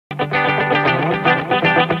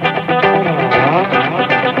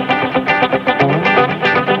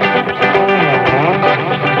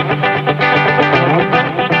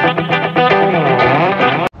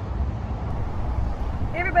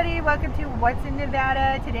Henderson,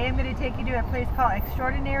 Nevada. Today I'm going to take you to a place called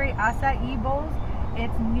Extraordinary Acai Bowls.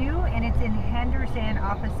 It's new and it's in Henderson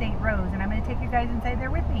off of St. Rose, and I'm going to take you guys inside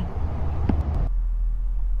there with me.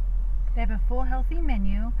 They have a full healthy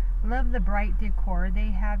menu. Love the bright decor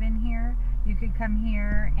they have in here. You could come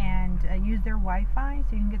here and use their Wi-Fi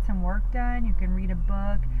so you can get some work done. You can read a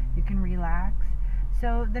book. You can relax.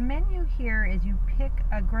 So the menu here is you pick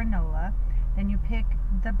a granola, then you pick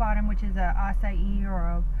the bottom, which is a acai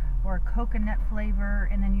or a coconut flavor,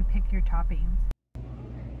 and then you pick your toppings.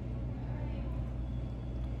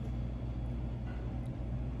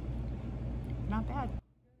 Not bad.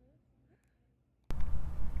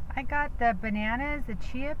 I got the bananas, the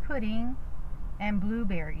chia pudding, and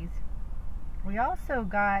blueberries. We also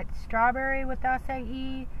got strawberry with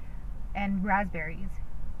acai and raspberries.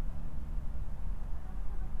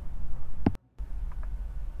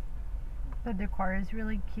 The decor is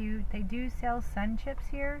really cute. They do sell sun chips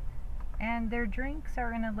here, and their drinks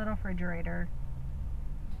are in a little refrigerator.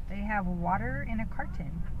 They have water in a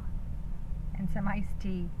carton and some iced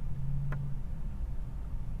tea.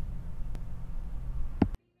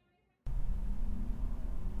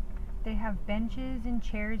 They have benches and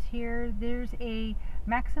chairs here. There's a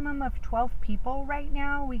maximum of 12 people right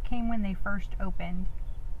now. We came when they first opened.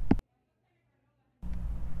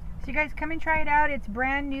 So you guys come and try it out. It's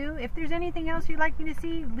brand new. If there's anything else you'd like me to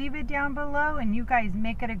see, leave it down below, and you guys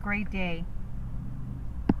make it a great day.